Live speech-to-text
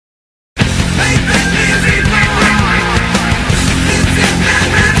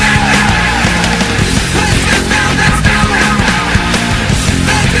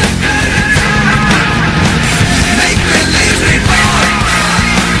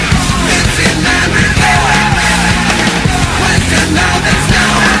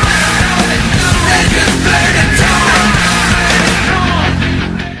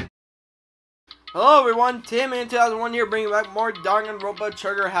Hello everyone, Tim in 2001 here bringing back more Danganronpa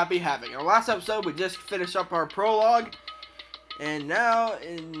Trigger Happy Havoc. In our last episode, we just finished up our prologue, and now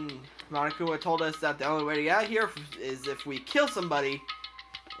Monokuma told us that the only way to get out of here is if we kill somebody,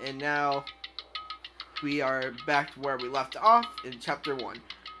 and now we are back to where we left off in Chapter 1.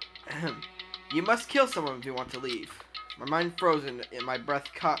 You must kill someone if you want to leave. My mind frozen and my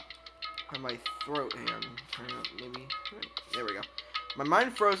breath caught on my throat. Hang on, turn it up, maybe. There we go. My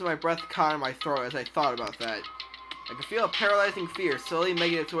mind froze and my breath caught in my throat as I thought about that. I could feel a paralyzing fear slowly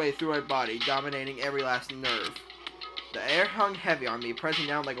making its way through my body, dominating every last nerve. The air hung heavy on me, pressing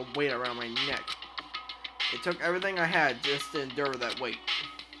down like a weight around my neck. It took everything I had just to endure that weight.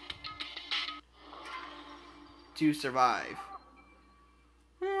 To survive.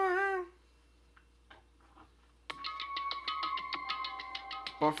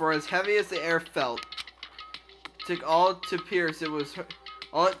 But for as heavy as the air felt, all it took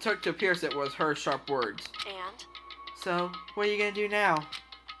to pierce it was her sharp words. And? So, what are you gonna do now?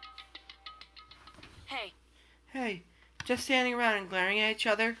 Hey, just standing around and glaring at each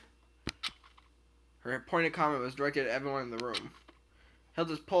other? Her pointed comment was directed at everyone in the room. He'll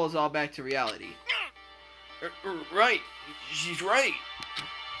just pull us all back to reality. Right, she's right.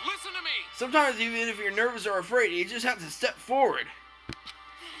 Listen to me! Sometimes even if you're nervous or afraid, you just have to step forward.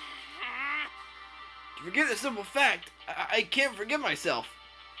 Forget the simple fact, I can't forgive myself.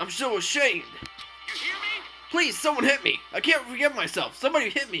 I'm so ashamed. You hear me? Please, someone hit me. I can't forgive myself.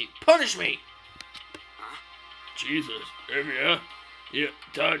 Somebody hit me. Punish me. Huh? Jesus, if you have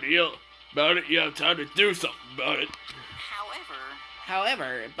time to yell about it, you have time to do something about it.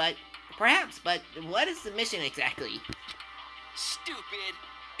 However, but what is the mission exactly? Stupid.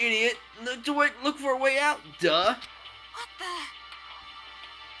 Idiot. Look for a way out. Duh. what the?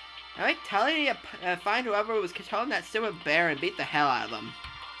 Am I telling you to find whoever was controlling that stupid bear and beat the hell out of them?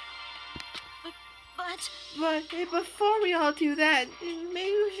 But Before we all do that,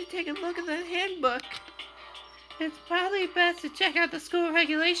 maybe we should take a look at the handbook. It's probably best to check out the school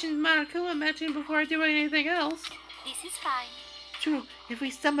regulations Monokuma mentioned before doing anything else. this is fine. True, if we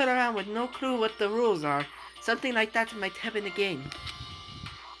stumble around with no clue what the rules are, something like that might happen again.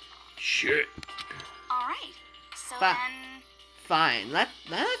 Shit. Alright, so But- then... Fine,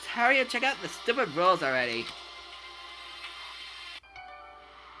 let's hurry and check out the stupid rules already.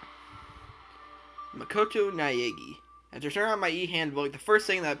 Makoto Naegi. After turning on my e-handbook, the first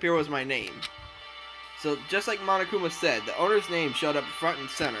thing that appeared was my name. So, just like Monokuma said, the owner's name showed up front and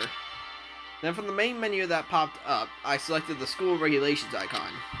center. Then from the main menu that popped up, I selected the school regulations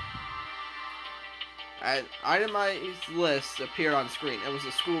icon. An itemized list appeared on screen. It was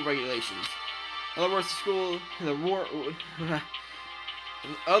the school regulations. In other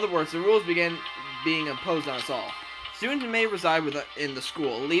words, the rules began being imposed on us all. Students may reside in the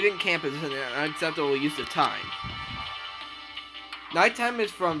school, leaving campus in an unacceptable use of time. Nighttime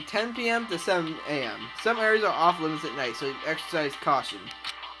is from 10 p.m. to 7 a.m. Some areas are off limits at night, so exercise caution.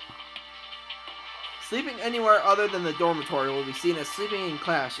 Sleeping anywhere other than the dormitory will be seen as sleeping in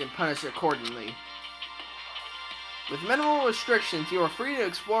class and punished accordingly. With minimal restrictions, you are free to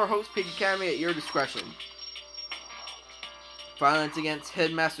explore Hope's Peak Academy at your discretion. Violence against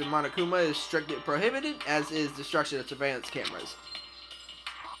Headmaster Monokuma is strictly prohibited, as is destruction of surveillance cameras.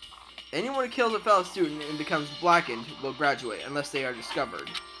 Anyone who kills a fellow student and becomes blackened will graduate, unless they are discovered.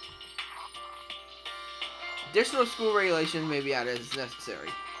 Additional school regulations may be added as necessary.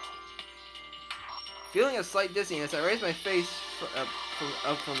 Feeling a slight dizziness, I raised my face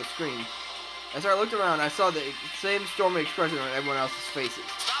up from the screen. As I looked around, I saw the same stormy expression on everyone else's faces.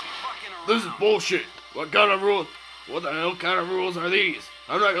 Stop fucking around. This is bullshit. What the hell kind of rules are these?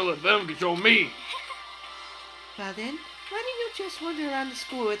 I'm not gonna let them control me. Well then, why don't you just wander around the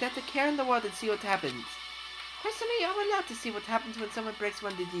school without the care in the world and see what happens? Personally, I would love to see what happens when someone breaks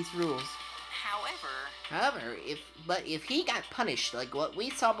one of these rules. However, if he got punished like what we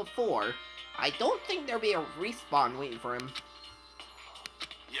saw before, I don't think there'll be a respawn waiting for him.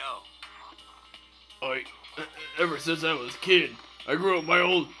 Yo. Ever since I was a kid, I grew up with my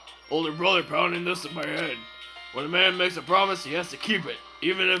older brother pounding this in my head. When a man makes a promise, he has to keep it,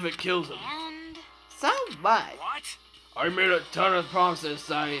 even if it kills him. and... So what? What? I made a ton of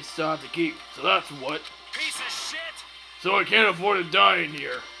promises I still have to keep, so that's what. Piece of shit! So I can't afford to die in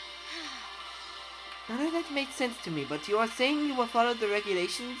here. None of that makes sense to me, but you are saying you will follow the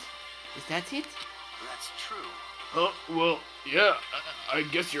regulations? Is that it? That's true. Well, yeah, I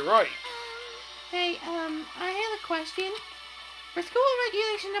guess you're right. Hey, I have a question. For school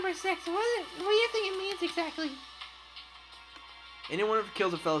regulation number 6, what do you think it means exactly? Anyone who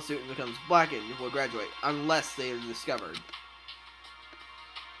kills a fellow student becomes blackened will graduate, unless they are discovered.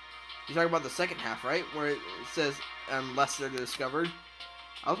 You're talking about the second half, right? Where it says, unless they're discovered.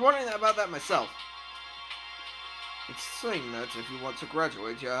 I was wondering about that myself. It's saying that if you want to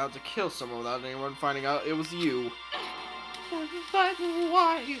graduate, you have to kill someone without anyone finding out it was you. But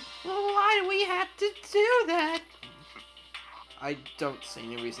why? Why do we have to do that? I don't see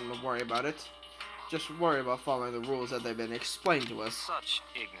any reason to worry about it. Just worry about following the rules that they've been explained to us. Such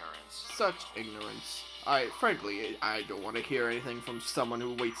ignorance. Such ignorance. Frankly, I don't want to hear anything from someone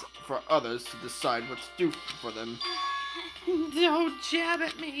who waits for others to decide what to do for them. Don't jab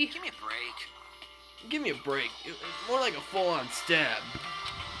at me. Give me a break. Give me a break. It's more like a full-on stab.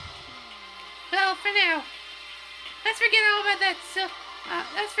 Well, for now, let's forget all about that.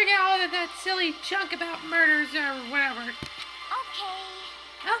 Let's forget all of that silly junk about murders or whatever. Okay.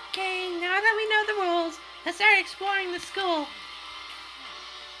 Okay, now that we know the rules, let's start exploring the school.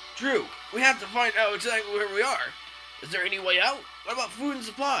 Drew, we have to find out exactly where we are. Is there any way out? What about food and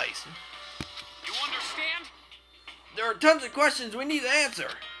supplies? You understand? There are tons of questions we need to answer.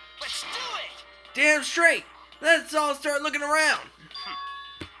 Let's do it! Damn straight! Let's all start looking around.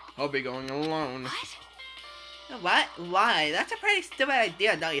 I'll be going alone. What? What? Why? That's a pretty stupid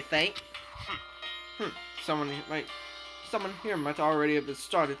idea, don't you think? Someone here might already have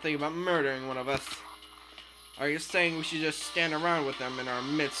started thinking about murdering one of us. Are you saying we should just stand around with them in our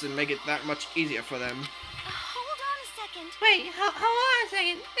midst and make it that much easier for them? Hold on a second. Wait, hold on a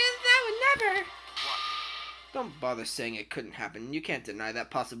second. That would never. Don't bother saying it couldn't happen. You can't deny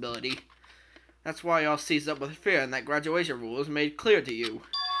that possibility. That's why y'all seized up with fear and that graduation rule is made clear to you.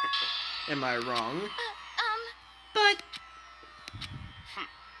 Am I wrong? But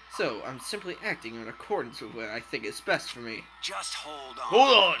So, I'm simply acting in accordance with what I think is best for me. Just hold on.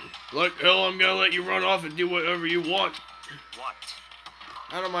 Hold on! Like hell, I'm gonna let you run off and do whatever you want. What?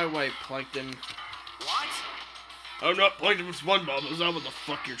 Out of my way, Plankton. What? I'm not Plankton from SpongeBob. Is that what the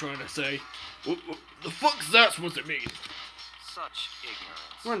fuck you're trying to say? What the fuck's that supposed to mean? Such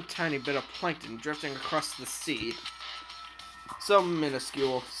ignorance. One tiny bit of plankton drifting across the sea. So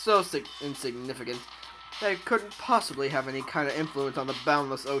minuscule, so insignificant, that it couldn't possibly have any kind of influence on the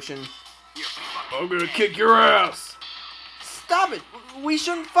boundless ocean. You're fucking I'm gonna dead. kick your ass! Stop it! We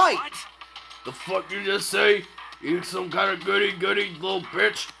shouldn't fight! What? The fuck you just say? You some kind of goody little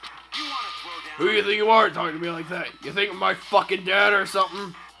bitch? You want to throw down? Who do you think you are talking to me like that? You think I'm my fucking dad or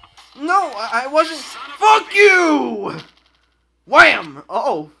something? No, I wasn't. Son of a Fuck bitch. you! Wham!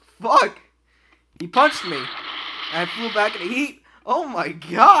 Oh, fuck! He punched me. I flew back in a heap. Oh my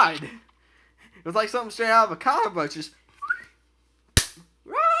god! It was like something straight out of a comic book. Just.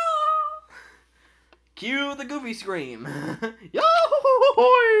 Cue the Goofy scream. Yo!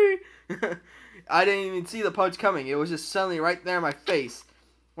 I didn't even see the punch coming. It was just suddenly right there in my face.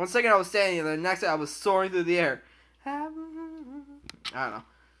 1 second I was standing, and the next I was soaring through the air. I don't know.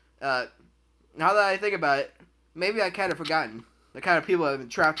 Now that I think about it, maybe I kind of forgotten the kind of people I've been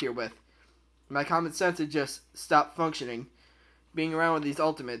trapped here with. My common sense had just stopped functioning. Being around with these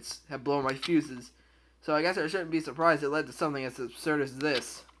ultimates had blown my fuses, so I guess I shouldn't be surprised it led to something as absurd as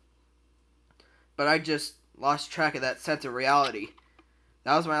this. But I just lost track of that sense of reality.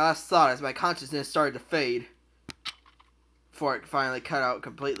 That was my last thought as my consciousness started to fade, before it finally cut out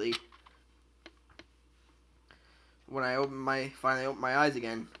completely. When I finally opened my eyes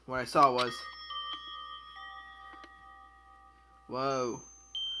again, what I saw was, whoa.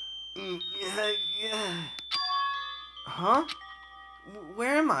 Huh?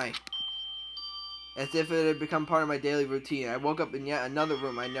 Where am I? As if it had become part of my daily routine, I woke up in yet another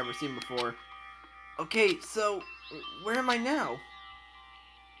room I'd never seen before. Okay, so, where am I now?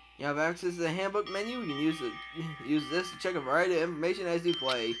 You have access to the handbook menu. You can use this to check a variety of information as you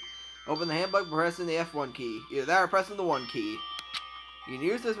play. Open the handbook by pressing the F1 key. Either that or pressing the 1 key. You can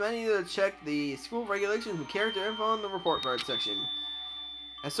use this menu to check the school regulations and character info in the report card section.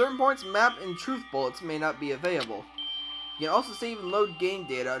 At certain points, map and truth bullets may not be available. You can also save and load game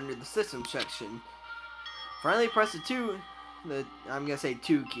data under the system section. Finally, press I'm gonna say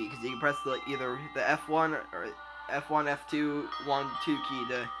 2 key, because you can press either the F1 or F1, F2, 1, 2 key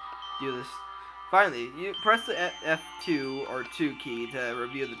to do this. Finally, you press the F2 or 2 key to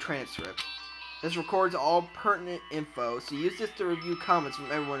review the transcript. This records all pertinent info, so use this to review comments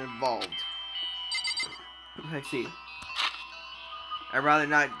from everyone involved. Let's see. I'd rather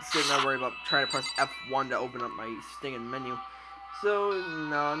not sit and worry about trying to press F1 to open up my stinging menu. So,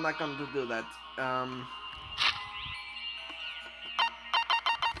 no, I'm not going to do that.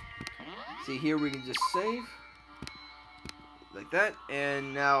 See, here we can just save. Like that.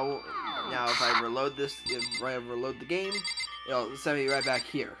 And now if I reload reload the game, it'll send me right back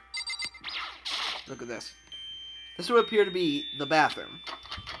here. Look at this. This would appear to be the bathroom.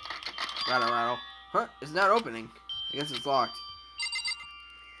 Rattle, rattle. Huh? It's not opening. I guess it's locked.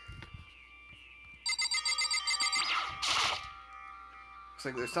 Looks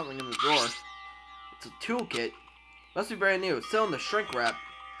like there's something in the drawer. It's a toolkit. Must be brand new. It's still in the shrink wrap.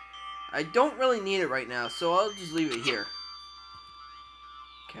 I don't really need it right now, so I'll just leave it here.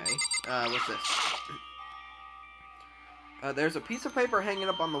 Okay. What's this? There's a piece of paper hanging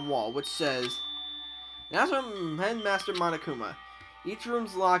up on the wall, which says, "Announcement from Headmaster Monokuma. Each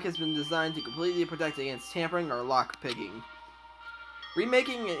room's lock has been designed to completely protect against tampering or lock picking.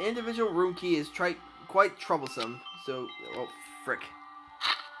 Remaking an individual room key is quite troublesome, so... oh, frick.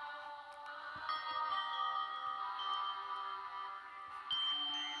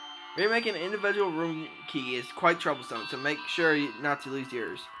 Remaking an individual room key is quite troublesome, so make sure not to lose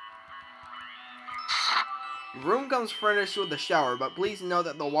yours. Your room comes furnished with a shower, but please note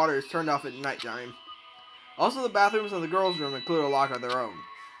that the water is turned off at nighttime. Also, the bathrooms in the girls' room include a lock of their own.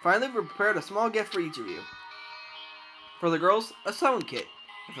 Finally, we prepared a small gift for each of you. For the girls, a sewing kit,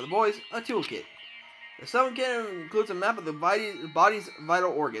 and for the boys, a tool kit. The sewing kit includes a map of the body's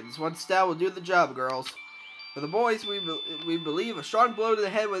vital organs. One stab will do the job, girls. For the boys, we believe a strong blow to the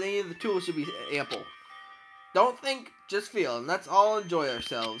head with any of the tools should be ample. Don't think, just feel, and let's all enjoy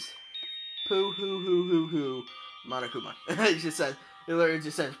ourselves. Poo hoo hoo hoo hoo. Monokuma. It literally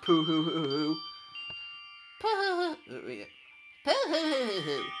just says poo hoo hoo hoo. Poo hoo hoo. Poo hoo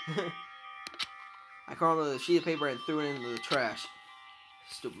hoo hoo. I crawled under the sheet of paper and threw it into the trash.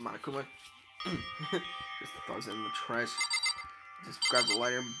 Stupid Monokuma. Just throws it in the trash. Just grabs the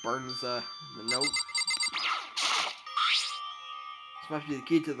lighter and burns the note. This must be the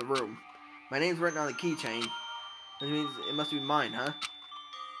key to the room. My name's written on the keychain. Which means it must be mine, huh?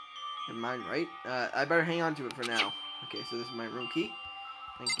 And mine, right? I better hang on to it for now. Okay, so this is my room key.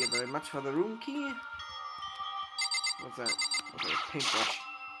 Thank you very much for the room key. What's that? What's that? A paintbrush.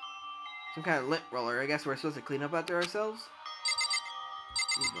 Some kind of lint roller. I guess we're supposed to clean up after ourselves?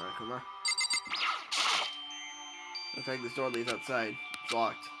 Come on. Looks like this door leads outside. It's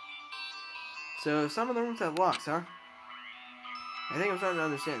locked. So some of the rooms have locks, huh? I think I'm starting to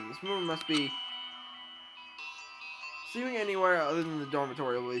understand. This room must be sleeping anywhere other than the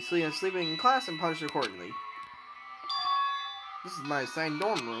dormitory will be sleeping in class and punished accordingly. This is my assigned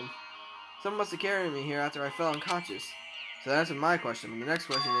dorm room. Someone must have carried me here after I fell unconscious. So that's my question. And the next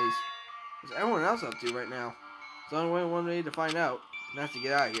question is, what's everyone else up to right now? It's the only one way to find out. And that's to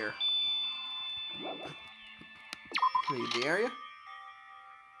get out of here. Leave the area.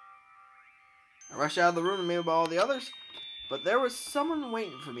 I rushed out of the room to meet with all the others, but there was someone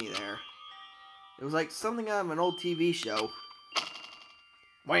waiting for me there. It was like something out of an old TV show.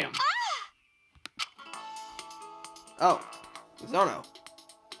 Wham! Oh, Zono.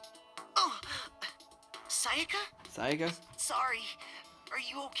 Oh, Sayaka? Sayaka? Sorry. Are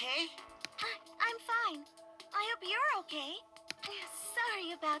you okay? I'm fine. I hope you're okay.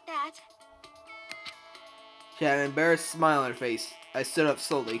 Sorry about that. She had an embarrassed smile on her face. I stood up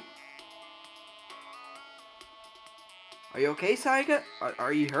slowly. Are you okay, Sayaka?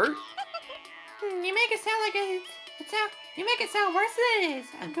 Are you hurt? You make it sound like you make it sound worse than it is.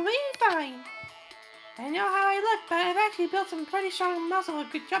 I'm completely fine. I know how I look, but I've actually built some pretty strong muscle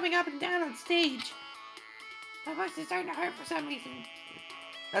jumping up and down on stage. My voice is starting to hurt for some reason.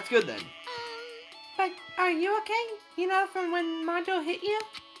 That's good then. But are you okay? You know, from when Mondo hit you?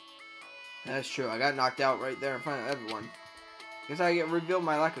 That's true. I got knocked out right there in front of everyone. Guess I get revealed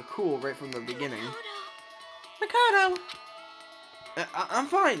my lack of cool right from the beginning. Makoto! I'm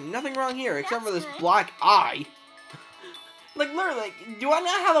fine. Nothing wrong here except for this black eye. Like, literally, do I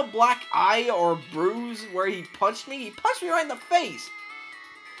not have a black eye or a bruise where he punched me? He punched me right in the face.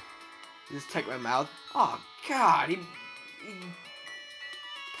 Just take my mouth. Oh, God. He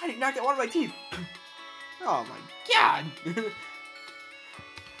knocked out one of my teeth. Oh, my God.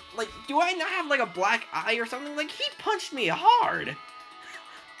 Like, do I not have, like, a black eye or something? Like, he punched me hard.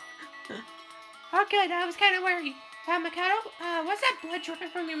 Oh, good. I was kind of worried. Makoto, what's that blood dripping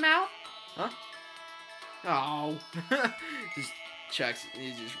from your mouth? Huh? Oh. Just checks.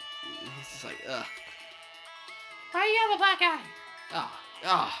 He's just like, ugh. Why do you have a black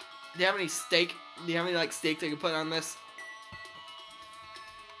eye? Do you have any steak? Do you have any, like, steak I can put on this?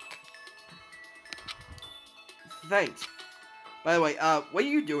 Thanks. By the way, what are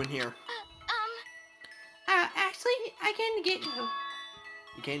you doing here? Actually, I came to get you.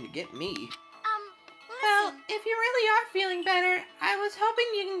 You came to get me? Well, if you really are feeling better, I was hoping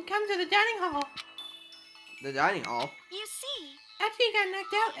you can come to the dining hall. The dining hall? You see. After you got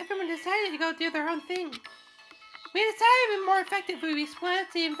knocked out, everyone decided to go do their own thing. We decided it would be more effective if we split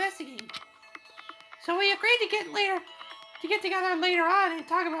up to investigate. So we agreed to get later. to get together later on and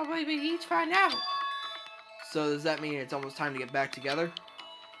talk about what we each find out. So does that mean it's almost time to get back together?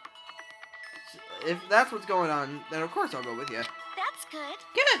 If that's what's going on, then of course I'll go with you. That's good.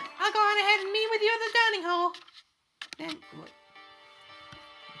 Good. I'll go on ahead and meet with you in the dining hall. Then,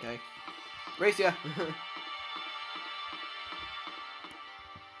 Okay. Race ya!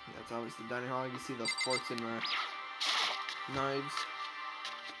 That's always the dining hall. You can see the forks and knives.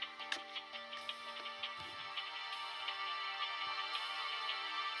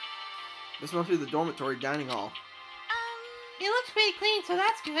 This must be the dormitory dining hall. it looks pretty clean, so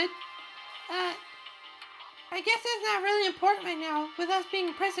that's good. I guess that's not really important right now, with us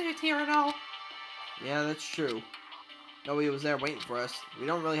being prisoners here and all. Yeah, that's true. Nobody was there waiting for us. We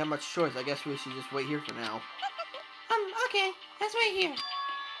don't really have much choice. I guess we should just wait here for now. Okay, let's wait here.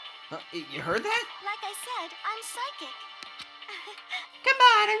 You heard that? Like I said, I'm psychic. Come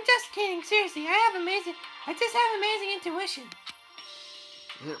on, I'm just kidding. Seriously, I just have amazing intuition.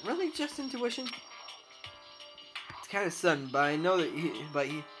 Is it really just intuition? It's kind of sudden, but I know that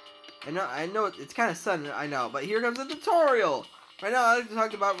I know it's kind of sudden, I know, but here comes the tutorial! Right now, I'd like to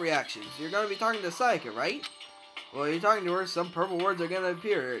talk about reactions. You're going to be talking to Sayaka, right? Well, you're talking to her, some purple words are going to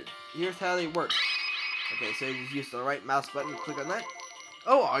appear. Here's how they work. Okay, so you just use the right mouse button to click on that.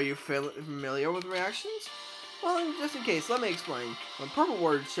 Oh, are you familiar with reactions? Well, just in case, let me explain. When purple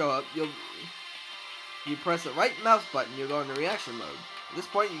words show up, you press the right mouse button, you'll go into reaction mode. At this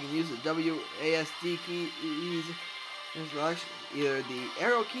point, you can use the WASD keys in selection, either the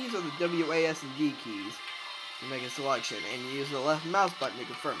arrow keys or the WAS and D keys to make a selection, and you use the left mouse button to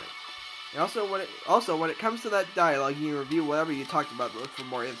confirm it. And also, when it comes to that dialogue, you can review whatever you talked about to look for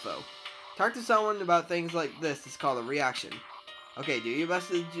more info. Talk to someone about things like this is called a reaction. Okay, do your best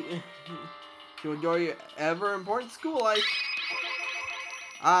to enjoy your ever-important school life.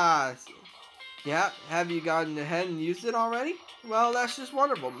 Yeah, have you gotten ahead and used it already? Well, that's just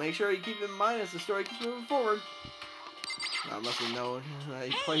wonderful. Make sure you keep it in mind as the story keeps moving forward. I must have known that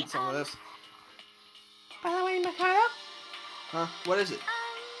he played some of this. By the way, Mikado? Huh? What is it?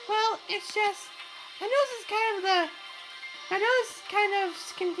 Well, it's just, I know this is kind of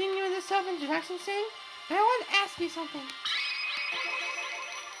continuing the self-introduction thing, but I want to ask you something.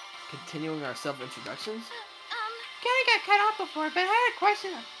 Continuing our self-introductions? Kinda got cut off before, but I had a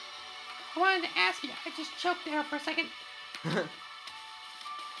question I wanted to ask you. I just choked there for a second.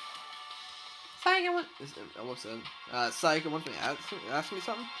 Sayaka wants me to ask me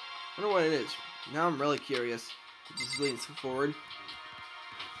something? I wonder what it is. Now I'm really curious. It just leans forward.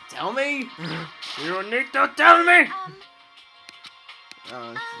 Tell me! You need to tell me!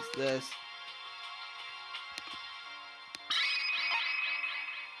 Oh, it's this.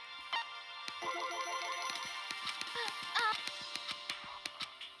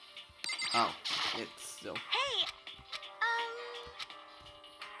 Oh, it's still Hey,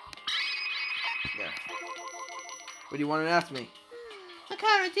 there. What do you want to ask me?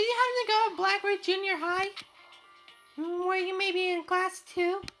 Mikado, did you happen to go to Blackwood Junior High? Were you maybe in class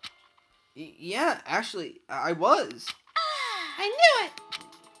 2? Yeah, actually, I was. I knew it!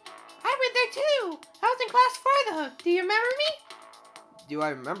 I went there too! I was in class 4 though. Do you remember me? Do I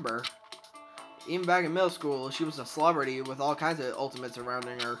remember? Even back in middle school, she was a celebrity with all kinds of ultimates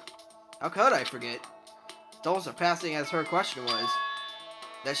surrounding her. How could I forget? It's almost surpassing as her question was.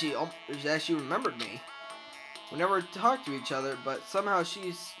 That she remembered me. We never talked to each other, but somehow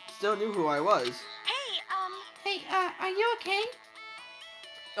she still knew who I was. hey, are you okay?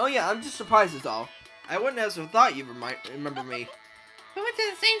 Oh yeah, I'm just surprised is all. I wouldn't have thought you'd remember me. We went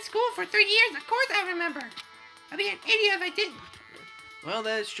to the same school for 3 years, of course I remember. I'd be an idiot if I didn't. Well,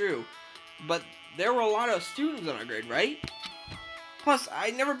 that is true. But there were a lot of students in our grade, right? Plus,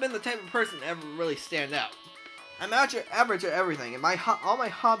 I've never been the type of person to ever really stand out. I'm average at everything, and all my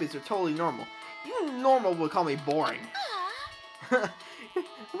hobbies are totally normal. Even normal would call me boring. What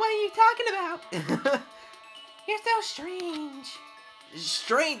are you talking about? You're so strange.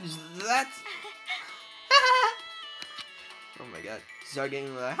 Strange, that's... Oh my god. Start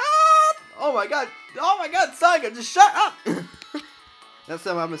getting like, oh my god, Sayaka, just shut up! That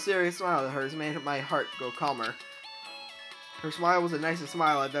somehow mysterious smile of hers made my heart grow calmer. Her smile was the nicest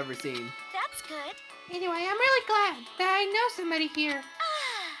smile I've ever seen. that's good. Anyway, I'm really glad that I know somebody here.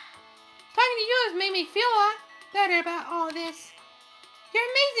 Talking to you has made me feel a lot better about all this. You're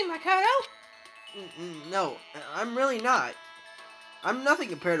amazing, Mikado. No, I'm really not. I'm nothing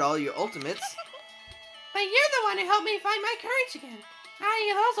compared to all your ultimates. But you're the one who helped me find my courage again. Not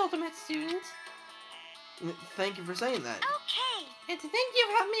any of those ultimate students. Thank you for saying that. Okay. And to think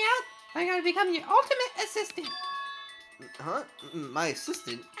you've helped me out, I'm going to become your ultimate assistant. Huh? My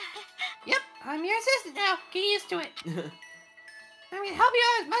assistant? Yep, I'm your assistant now. Get used to it. I'm gonna help you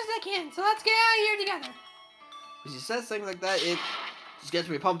out as much as I can, so let's get out of here together. When she says things like that, it just gets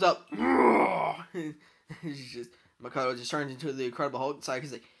me pumped up. Makoto just turns into the Incredible Hulk inside.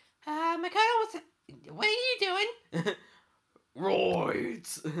 He's like, Makoto, what are you doing?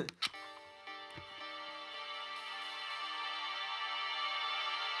 roids.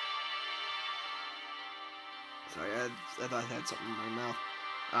 Sorry, I thought I had something in my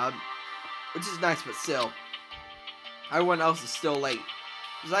mouth. Which is nice, but still. Everyone else is still late.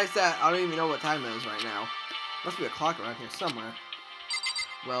 Besides that, I don't even know what time it is right now. Must be a clock around here somewhere.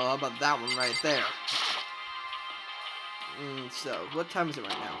 Well, how about that one right there? So, what time is it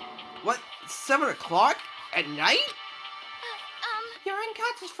right now? What? 7 o'clock? At night? You're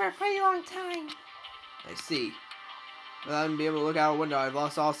unconscious for a pretty long time. I see. Without even being able to look out a window, I've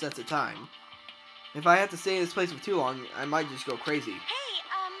lost all sense of time. If I have to stay in this place for too long, I might just go crazy. Hey,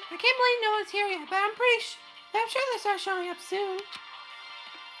 I can't believe no one's here yet, but I'm sure they'll start showing up soon.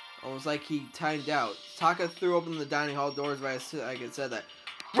 Almost like he timed out. Taka threw open the dining hall doors right as I could said that.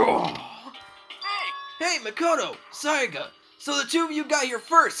 Hey, Makoto! Sayaka! So the two of you got here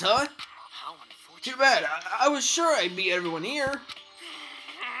first, huh? How unfortunate. Too bad. I was sure I'd beat everyone here.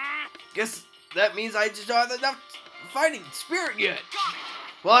 Guess that means I just don't have enough fighting spirit yet.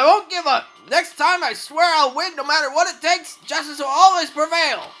 Well, I won't give up. Next time, I swear I'll win no matter what it takes. Justice will always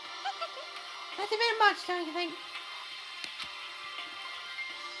prevail. That's a bit much, don't you think?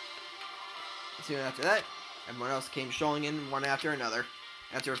 Soon after that, everyone else came strolling in one after another.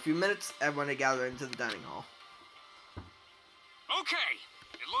 After a few minutes, everyone had gathered into the dining hall. Okay,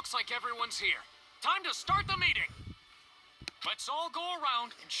 it looks like everyone's here. Time to start the meeting. Let's all go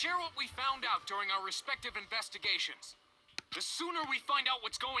around and share what we found out during our respective investigations. The sooner we find out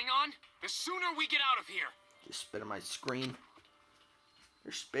what's going on, the sooner we get out of here. Just spit on my screen.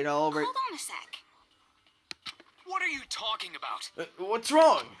 There's spit all over it. hold on a sec. What are you talking about? What's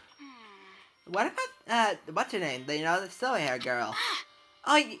wrong? What about, what's her name? You know, the silver hair girl.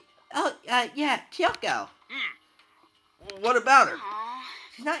 Yeah, Kyoko. What about her? Aw.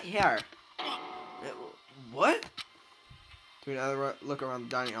 She's not here. What? Took another look around the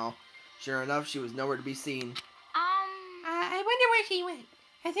dining hall. Sure enough, she was nowhere to be seen. I wonder where she went.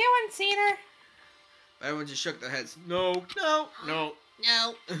 Has anyone seen her? Everyone just shook their heads. No.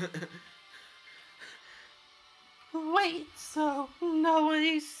 Wait, so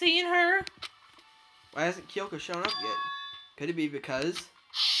nobody's seen her? Why hasn't Kyoko shown up yet? Could it be because...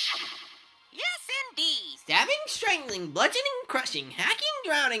 Yes, indeed. Stabbing, strangling, bludgeoning, crushing, hacking,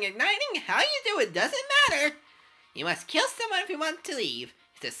 drowning, igniting, how you do it doesn't matter. You must kill someone if you want to leave.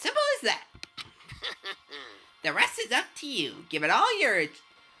 It's as simple as that. The rest is up to you. Give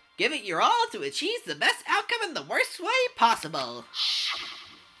it your all to achieve the best outcome in the worst way possible.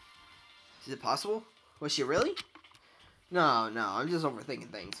 Is it possible? Was she really? No, I'm just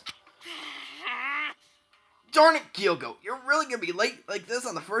overthinking things. Darn it, Kyoko! You're really gonna be late like this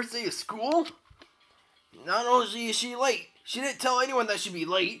on the first day of school? Not only is she late, she didn't tell anyone that she'd be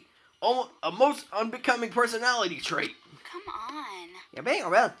late. A most unbecoming personality trait. Come on. You're being a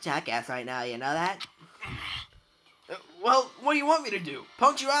real jackass right now, you know that? Well, what do you want me to do?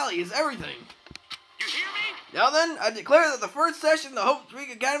 Punctuality is everything. You hear me? Now then, I declare that the first session of the Hope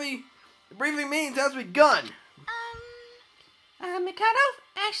Creek Academy briefing meetings has begun. Mikado?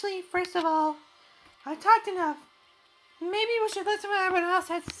 Actually, first of all, I've talked enough. Maybe we should listen to what everyone else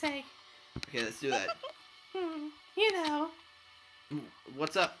has to say. Okay, let's do that. You know.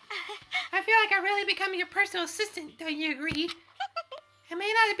 What's up? I feel like I'm really becoming your personal assistant, don't you agree? I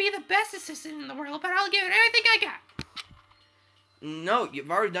may not be the best assistant in the world, but I'll give it everything I got. No,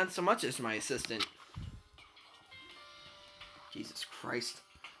 you've already done so much as my assistant. Jesus Christ.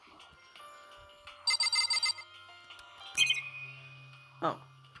 Oh.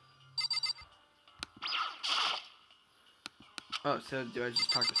 Oh, so do I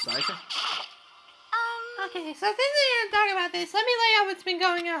just talk to Sayaka? Okay, so since we're gonna talk about this, let me lay out what's been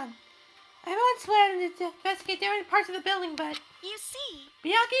going on. Everyone split to investigate different parts of the building, but You see,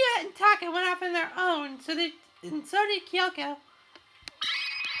 Byakuya and Taka went off on their own, and so did Kyoko.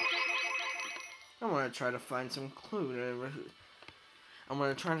 I want to try to find some clue. I'm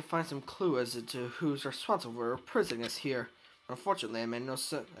going to try to find some clue as to who's responsible for imprisoning us here. Unfortunately, I made no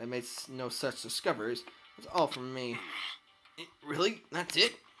such discoveries. That's all from me. Really? That's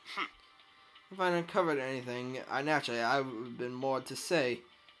it? If I uncovered anything, I would have been more to say.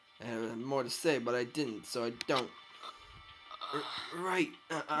 I had more to say, but I didn't, so I don't. Right,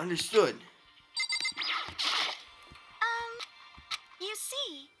 understood. you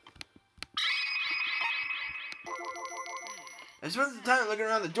see, I spent some time looking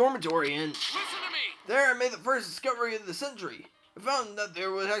around the dormitory and Listen to me. there I made the first discovery of the century. A I found that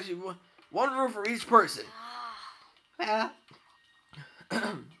there was actually one room for each person. Ah.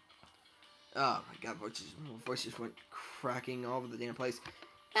 Well, oh my god, voice just went cracking all over the damn place.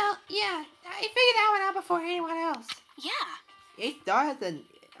 Well, yeah, I figured that one out before anyone else. Yeah. Each door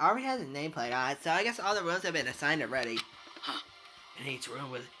already has a nameplate on it, so I guess all the rooms have been assigned already. Huh. And each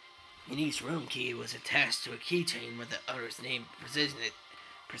room key was attached to a keychain with the owner's name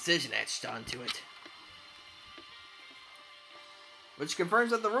precision etched onto it. Which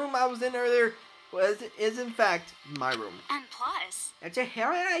confirms that the room I was in earlier is in fact my room. And plus, Did you hear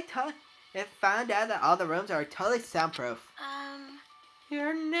what I found out that all the rooms are totally soundproof.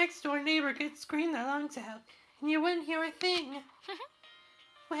 Your next door neighbor could scream their lungs out, and you wouldn't hear a thing.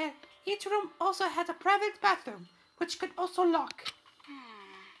 Well, each room also has a private bathroom, which could also lock.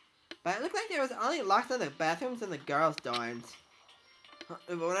 But it looked like there was only locks on the bathrooms and the girls' dorms.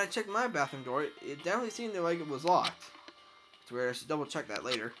 But when I checked my bathroom door, it definitely seemed like it was locked. It's weird, I should double check that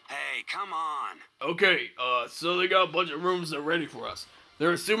later. Hey, come on. Okay, so they got a bunch of rooms that are ready for us.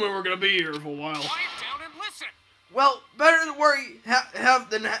 They're assuming we're gonna be here for a while. Quiet down and listen. Well, better to worry,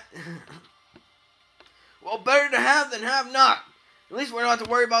 well, better to have than have not. At least we don't have to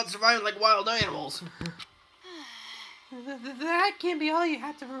worry about surviving like wild animals. That can't be all you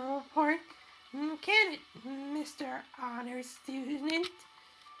have to report, can it, Mr. Honor Student?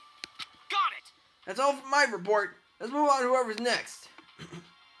 Got it. That's all for my report. Let's move on to whoever's next.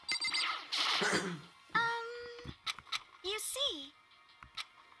 You see,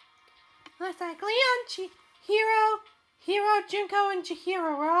 Looks like Leon, Hiro, Junko, and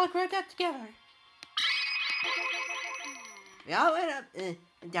Chihiro were all grouped up together. We all went up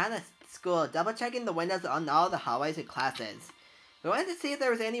down the school, double checking the windows on all the hallways and classes. We wanted to see if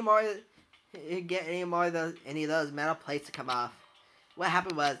there was any of those metal plates to come off. What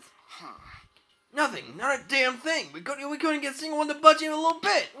happened was nothing, not a damn thing. We couldn't get a single one to budge even a little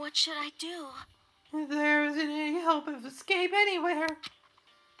bit. what should I do? There isn't any hope of escape anywhere.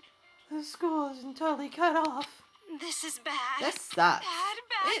 The school isn't totally cut off. This is bad. This sucks. Bad, It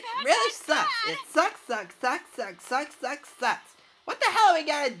bad, really bad, sucks. bad. It sucks. What the hell are we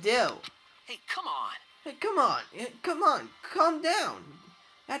gonna do? Hey, come on. Hey, come on, calm down.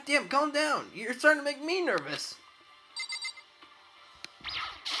 God damn, calm down. You're starting to make me nervous.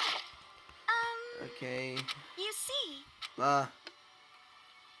 Okay. You see, The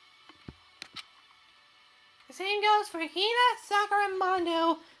same goes for Hina, Sakura, and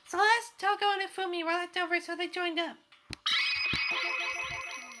Mondo. Celeste, Toko, and Ifumi were left over, so they joined up.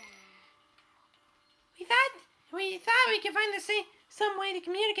 We thought we could find some way to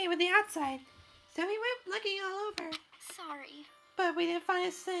communicate with the outside, so we went looking all over. sorry. But we didn't find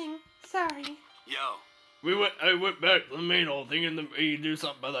a thing. Sorry. Yo, I went back to the main hall thinking that we could do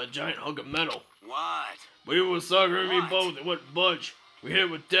something about that giant hunk of metal. what? But it was Sakura and me What? both. It wouldn't budge. We hit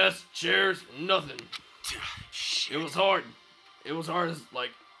it with desks, chairs, nothing. Shit. It was hard. It was hard as, like,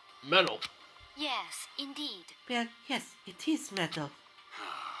 metal. Yes, indeed. Yes, it is metal.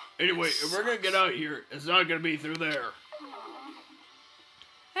 Anyway, if we're gonna get out of here, it's not gonna be through there.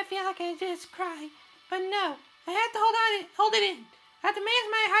 I feel like I just cry, but no. I have to hold it in. I have to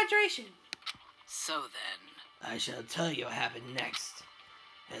manage my hydration. So then, I shall tell you what happened next.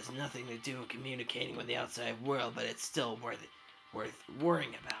 It has nothing to do with communicating with the outside world, but it's still worth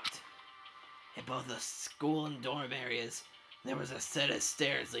worrying about. In both the school and dorm areas, there was a set of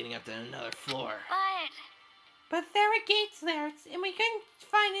stairs leading up to another floor. But there were gates there, and we couldn't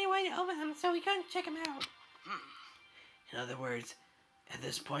find any way to open them, so we couldn't check them out. In other words, at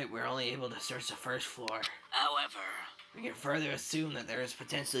this point, we're only able to search the first floor. however, We can further assume that there is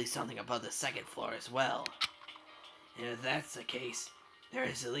potentially something above the second floor as well. And if that's the case, there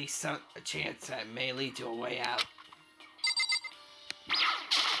is at least a chance that it may lead to a way out.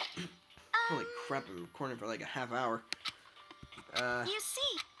 Holy crap, I'm recording for like a half hour. You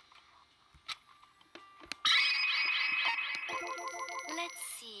see. Let's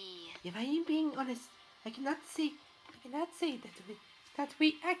see. If I am being honest, I cannot say that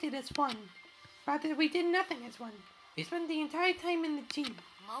we acted as one. Rather, we did nothing as one. We spent the entire time in the gym.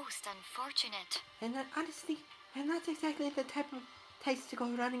 Most unfortunate. And honestly, I'm not exactly the types to go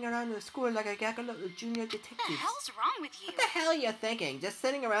running around the school like a gaggle of junior What the detectives. hell's wrong with you? What the hell are you thinking? Just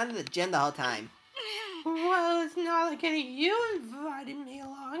sitting around in the gym the whole time. Well, it's not like any of you invited me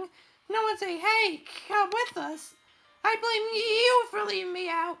along. No one say, hey, come with us. I blame you for leaving me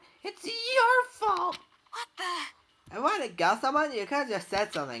out. It's your fault. What the? I wanted to go someone, you could have just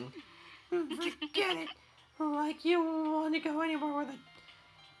said something. Forget it. Like you want to go anywhere with a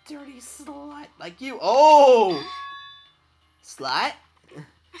dirty slut. Like you. Oh! Slut?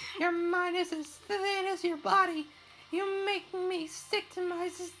 Your mind is as thin as your body, You make me sick to my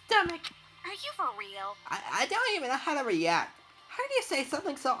stomach. Are you for real? I don't even know how to react. How do you say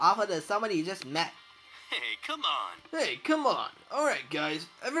something so awful to somebody you just met? Hey, come on. Hey, come on. Alright, guys.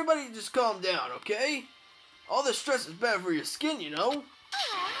 Everybody just calm down, okay? All this stress is bad for your skin, you know?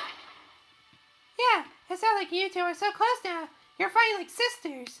 Yeah, it sounds like you two are so close now. You're fighting like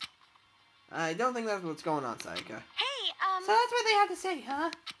sisters. I don't think that's what's going on, Sayaka. Hey, So that's what they have to say, huh?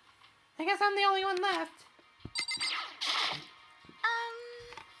 I guess I'm the only one left.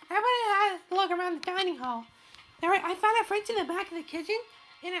 I went and had a look around the dining hall. I found a fridge in the back of the kitchen,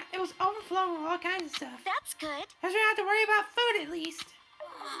 and it was overflowing with all kinds of stuff. that's good. I was gonna have to worry about food at least.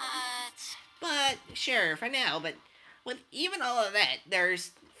 But, sure, for now, but with even all of that,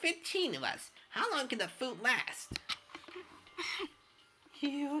 there's 15 of us. How long can the food last?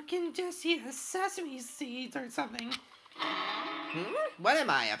 You can just eat the sesame seeds or something. What am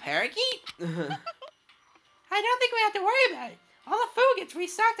I, a parakeet? I don't think we have to worry about it. All the food gets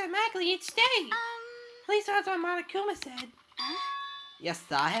restocked automatically each day. At least that's what Monokuma said. You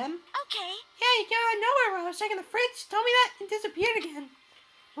saw him? Okay. Yeah, he came out of nowhere while I was checking the fridge, told me that, and disappeared again.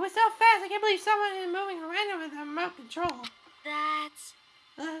 It was so fast, I can't believe someone is moving around with a remote control. That's...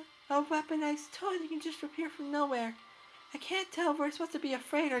 A weaponized toy that can just appear from nowhere. I can't tell if we're supposed to be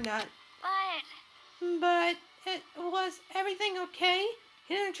afraid or not. But... But was everything okay?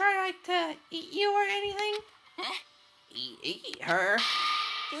 He didn't try to eat you or anything? Eat her?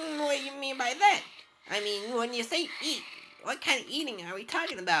 What do you mean by that? I mean, when you say eat, what kind of eating are we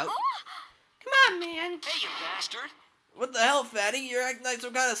talking about? Come on, man. Hey, you bastard. What the hell, fatty? You're acting like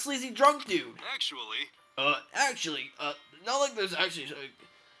some kind of sleazy drunk dude. Actually. Not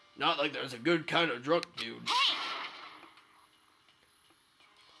like there's a good kind of drunk dude.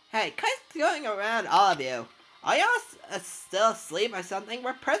 Hey, quit going around, all of you. Are y'all still asleep or something?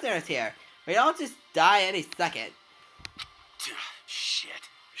 We're prisoners here. We don't just die any second. Shit.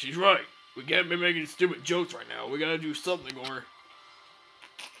 She's right. We can't be making stupid jokes right now. We gotta do something or...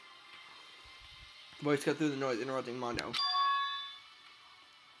 Voice cut through the noise, interrupting Mondo.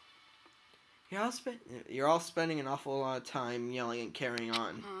 You're all spending an awful lot of time yelling and carrying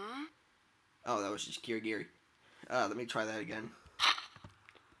on. Oh, that was just Kirigiri. Let me try that again.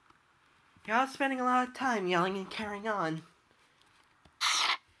 You're all spending a lot of time yelling and carrying on.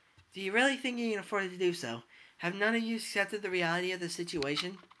 Do you really think you can afford to do so? Have none of you accepted the reality of the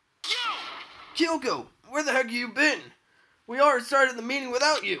situation? Kyoko, where the heck have you been? We already started the meeting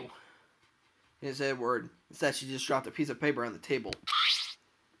without you. He didn't say a word. Instead, she just dropped a piece of paper on the table.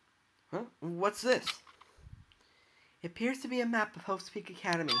 Huh? What's this? It appears to be a map of Hope's Peak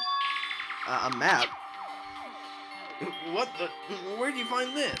Academy. A map? What the... Where'd you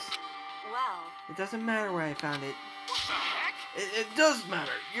find this? Well... It doesn't matter where I found it. What the heck? It does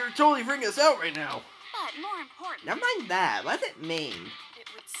matter. You're totally freaking us out right now. But more important... Never mind that. What's it mean? It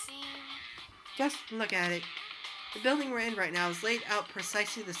would seem... Just look at it. The building we're in right now is laid out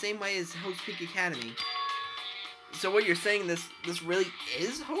precisely the same way as Hope's Peak Academy. So what you're saying, this really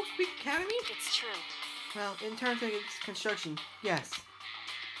is Hope's Peak Academy? It's true. Well, in terms of its construction, yes.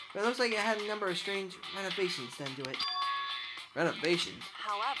 But it looks like it had a number of strange renovations done to it. Renovations?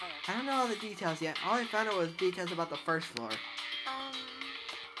 However... I don't know all the details yet. All I found out was details about the first floor.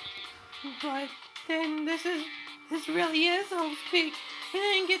 But then this really is Hope's Peak. We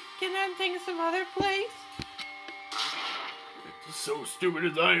didn't get anything some other place. It's so stupid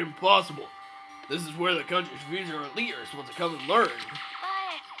it's not even possible. This is where the country's future elite are supposed to come and learn.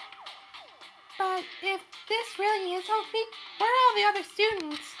 But if this really is Hope's Peak, where are all the other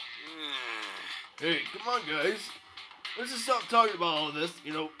students? Hey, come on, guys. Let's just stop talking about all this,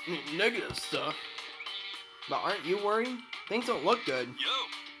 negative stuff. But aren't you worried? Things don't look good.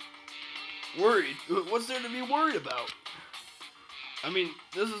 Worried? What's there to be worried about? I mean,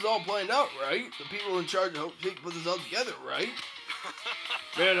 this is all planned out, right? The people in charge of Hope Peak put this all together, right?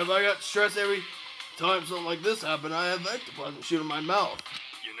 Man, if I got stressed every time something like this happened, I have ectoplasm shoot in my mouth.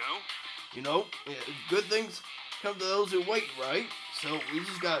 Good things come to those who wait, right? So we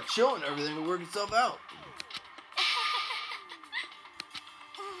just gotta chill and everything to work itself out.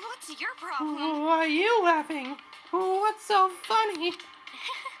 What's your problem? Why are you laughing? What's so funny?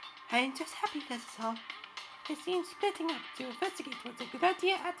 I'm just happy that's all. It seems splitting up to investigate was a good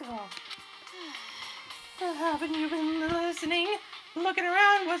idea after all. Haven't you been listening? Looking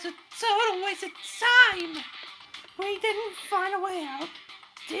around was a total waste of time. We didn't find a way out.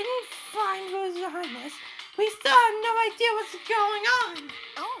 Didn't find who's behind this. We still have no idea what's going on.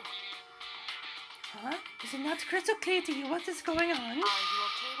 Oh. Huh? Is it not crystal clear to you what is going on? Are you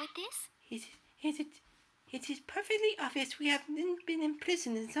okay with this? It is perfectly obvious we have been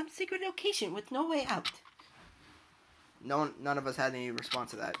imprisoned in some secret location with no way out. None of us had any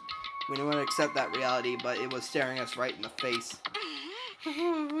response to that. We didn't want to accept that reality, but it was staring us right in the face.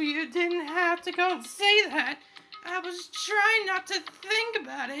 Oh, you didn't have to go and say that. I was trying not to think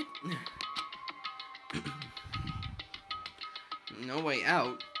about it. No way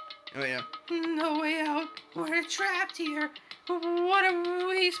out? Oh yeah. No way out. We're trapped here. What are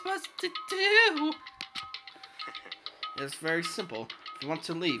we supposed to do? It's very simple. If you want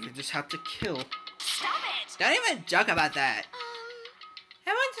to leave, you just have to kill. Stop it! Don't even joke about that.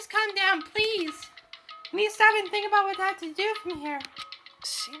 Everyone just calm down, please. We need to stop and think about what I have to do from here.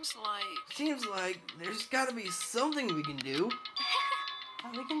 Seems like there's gotta be something we can do.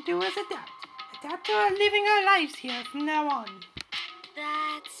 All we can do is adapt. Adapt to living our lives here from now on.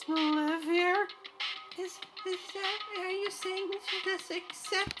 That's... Live here? Is that, are you saying we should just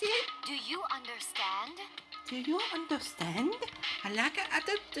accept it? Do you understand? Do you understand? A lack of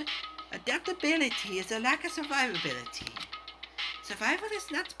adaptability is a lack of survivability. Survival is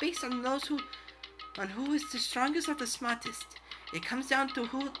not based on on who is the strongest or the smartest. It comes down to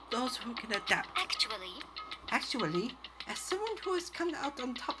those who can adapt. Actually, as someone who has come out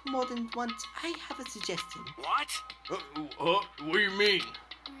on top more than once, I have a suggestion. what? What do you mean?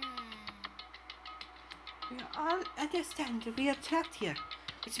 We all understand that we are trapped here,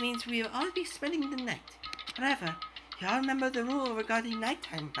 which means we will all be spending the night. However, you all remember the rule regarding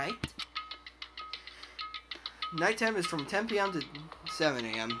nighttime, right? Nighttime is from 10 p.m. to 7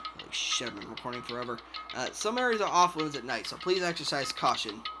 a.m. Holy shit, I've been recording forever. Some areas are off limits at night, so please exercise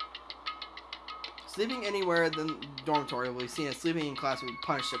caution. Sleeping anywhere in the dormitory will be seen as sleeping in class will be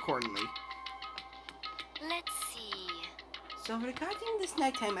punished accordingly. Let's see. So regarding this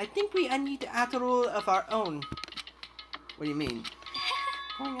nighttime, I think we need to add a rule of our own. What do you mean?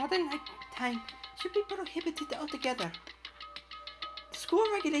 Going out at nighttime should be prohibited altogether. School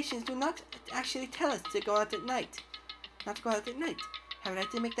regulations do not actually tell us to go out at night. Not to go out at night. I would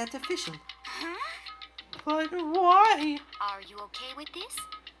like to make that official. Huh? But why? Are you okay with this?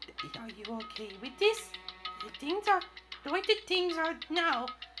 Are you okay with this? The way that things are now,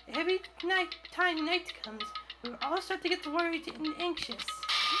 every night comes, we will all start to get worried and anxious.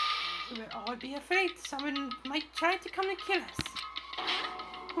 We will all be afraid someone might try to come and kill us.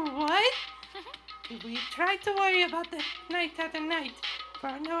 What? We tried to worry about the night after night for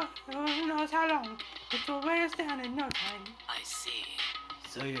who knows how long. It will wear us down in no time. I see.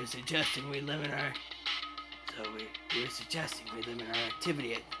 So you're suggesting we limit our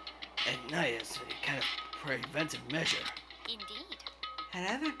activity at night as a kind of preventive measure. Indeed.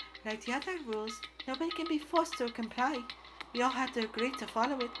 However, like the other rules, nobody can be forced to comply. We all have to agree to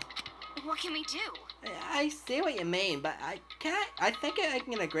follow it. What can we do? I see what you mean, but I think I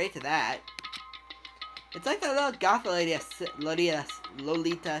can agree to that. It's like the little goth Lolita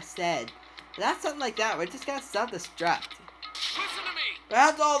said. Without something like that, we're just gonna self-destruct. Listen to me!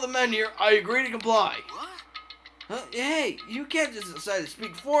 That's all the men here. I agree to comply. What? Hey, you can't just decide to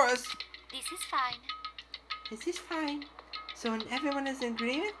speak for us. This is fine. This is fine. So when everyone is in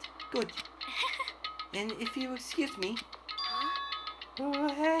agreement, good. And if you excuse me. Huh? Oh,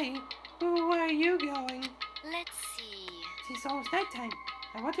 hey, where are you going? Let's see. It's almost nighttime.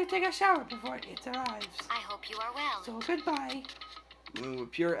 I want to take a shower before it arrives. I hope you are well. So goodbye. With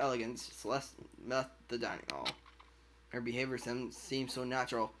pure elegance, Celeste left the dining hall. Her behavior seemed so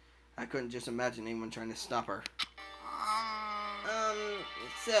natural, I couldn't just imagine anyone trying to stop her.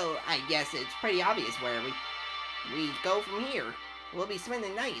 So I guess it's pretty obvious where we go from here. We'll be spending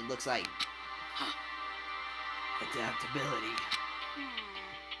the night, it looks like. Adaptability.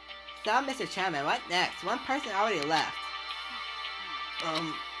 So, Mr. Chairman, what next? One person already left.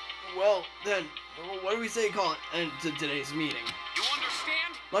 Well, then, what do we say call it end to today's meeting? You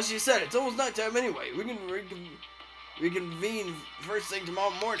understand? Like you said, it's almost nighttime anyway. We can reconvene first thing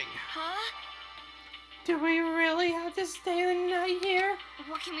tomorrow morning. Huh? Do we really have to stay the night here?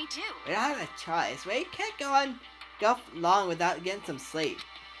 What can we do? We don't have a choice. We can't go long without getting some sleep.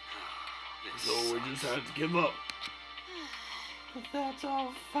 So we just have to give up. That's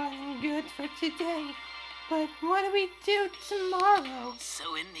all fine and good for today. But what do we do tomorrow?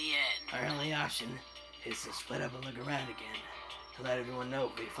 So in the end, Our only option is to split up and look around again to let everyone know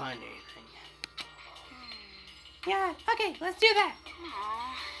if we find anything. Yeah, okay, let's do that.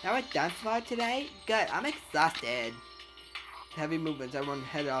 Now we're done for today? Good, I'm exhausted. Heavy movements, everyone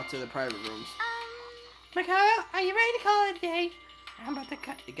headed off to the private rooms. Mikhail, are you ready to call it a day? I'm about to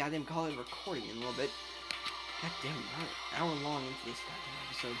cut. The goddamn call it recording in a little bit. Goddamn, we're an hour long into this goddamn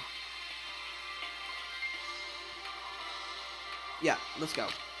episode. Yeah, let's go.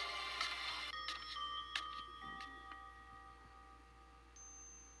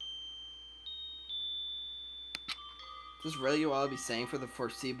 Is this really what I'll be saying for the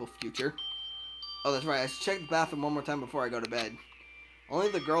foreseeable future? Oh, that's right. I should check the bathroom one more time before I go to bed. Only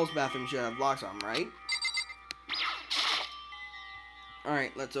the girls' bathroom should have locks on, right?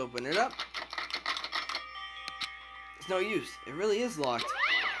 Alright, let's open it up. It's no use. It really is locked.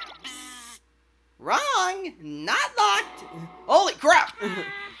 Wrong! Not locked! Holy crap!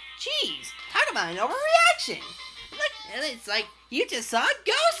 Jeez, talk about an overreaction! Look, it's like you just saw a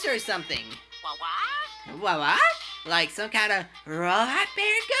ghost or something. What? Like some kind of robot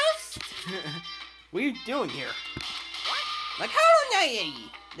bear ghost? What are you doing here? Like, how do you?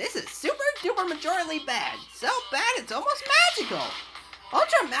 This is super duper majorly bad. So bad it's almost magical.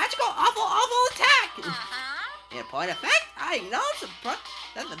 Ultra magical, awful attack! In point of fact, I acknowledge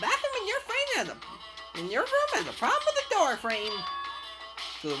that the bathroom in your room has a problem with the door frame.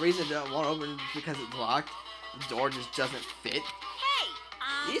 So the reason it won't open is because it's locked? The door just doesn't fit? Hey,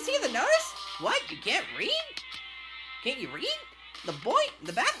 Do you see the notice? What? You can't read? Can't you read? The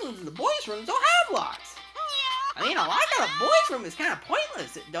bathrooms in the boys' rooms don't have locks. I mean, a lock on a boys' room is kind of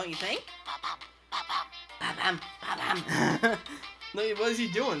pointless, don't you think? No, what is he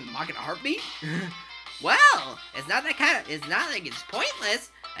doing? Mocking a heartbeat? Well, it's not like it's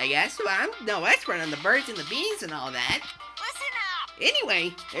pointless. I guess I'm no expert on the birds and the bees and all that. listen up.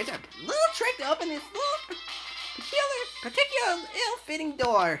 Anyway, there's a little trick to open this little particular ill-fitting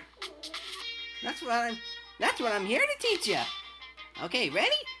door. That's what I'm here to teach you. Okay, ready?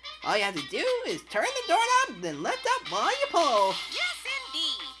 All you have to do is turn the doorknob, then lift up while you pull. Yes,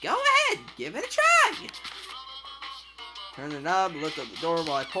 indeed. Go ahead, give it a try. Turn the knob, lift up the door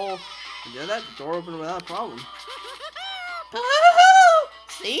while I pull. And do that, the door opened without a problem. Woohoo!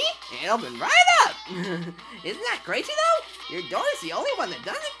 See? It opened right up. Isn't that crazy though? Your door is the only one that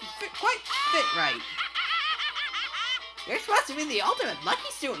doesn't quite fit right. You're supposed to be the ultimate lucky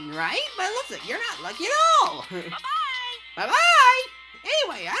student, right? But it looks like you're not lucky at all. Bye-bye. Bye-bye.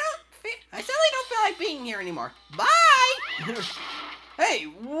 Anyway, I certainly don't feel like being here anymore. Bye. Hey,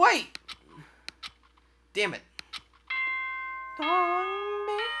 wait! Damn it. Dong,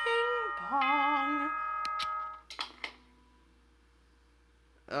 bing, bong.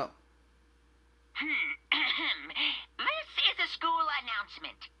 Oh. This is a school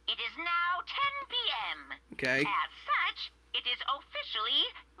announcement. It is now 10 p.m. Okay. As such, it is officially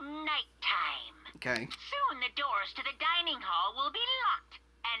nighttime. Okay. Soon the doors to the dining hall will be locked,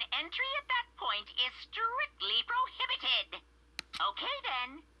 and entry at that point is strictly prohibited. Okay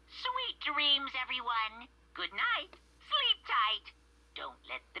then. Sweet dreams, everyone. Good night. Sleep tight. Don't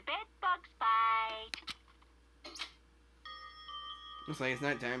let the bed bugs bite. Looks like it's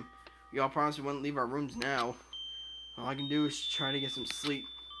nighttime. We all promised we wouldn't leave our rooms now. All I can do is try to get some sleep.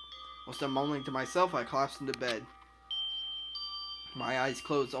 Whilst I'm mumbling to myself, I collapsed into bed. My eyes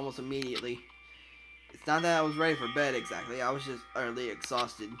closed almost immediately. It's not that I was ready for bed exactly, I was just utterly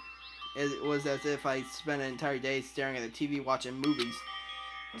exhausted. It was as if I spent an entire day staring at the TV watching movies.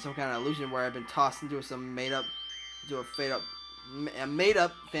 Some kind of illusion where I've been tossed into a made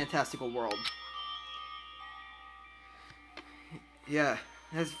up fantastical world. Yeah,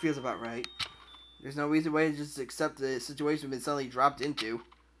 that feels about right. There's no easy way to just accept the situation we've been suddenly dropped into.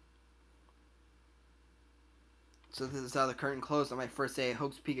 So this is how the curtain closed on my first day at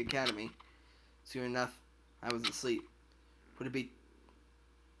Hope's Peak Academy. Soon enough, I was asleep. Would it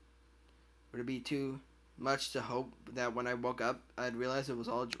be too much to hope that when I woke up, I'd realize it was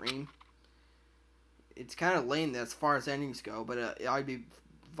all a dream? It's kind of lame as far as endings go, but I'd be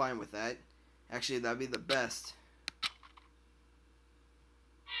fine with that. Actually, that'd be the best.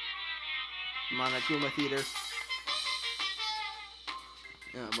 Monokuma Theater.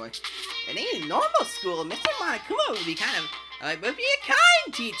 Oh boy. In any normal school, Mr. Monokuma would be would be a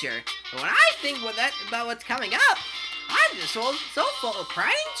kind teacher. But when I think about what's coming up, I'm just so full of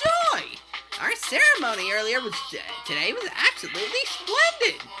pride and joy. Our ceremony earlier today was absolutely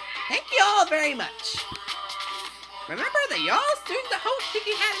splendid. Thank you all very much. Remember that you're all students at Hope's Peak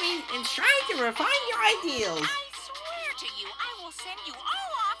Academy and trying to refine your ideals. I swear to you, I will send you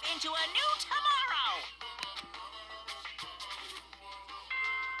all off into a new tomorrow.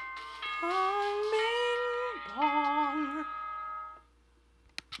 Dong, bing, bong.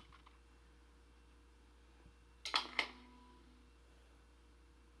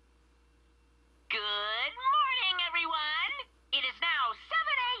 Good morning, everyone. It is now 7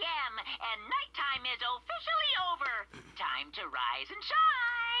 a.m. and nighttime is officially over. Time to rise and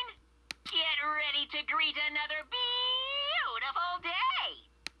shine. Get ready to greet another beautiful day.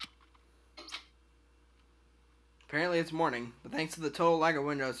 Apparently it's morning, but thanks to the total lack of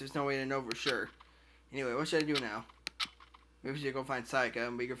windows, there's no way to know for sure. Anyway, what should I do now? Maybe we should go find Sayaka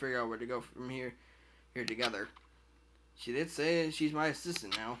and we can figure out where to go from here together. She did say she's my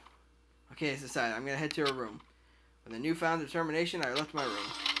assistant now. Okay, it's decided. I'm gonna head to her room. With a newfound determination, I left my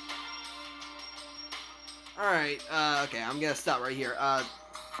room. Alright, okay, I'm gonna stop right here.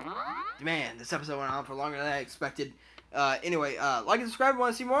 Man, this episode went on for longer than I expected. Anyway, like and subscribe if you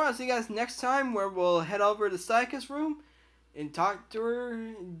want to see more. I'll see you guys next time, where we'll head over to Psychus' room and talk to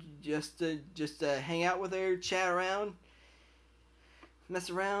her, just to hang out with her, chat around, mess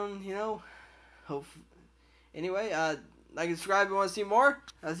around, you know. Hope. Anyway, like and subscribe if you want to see more.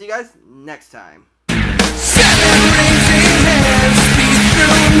 I'll see you guys next time.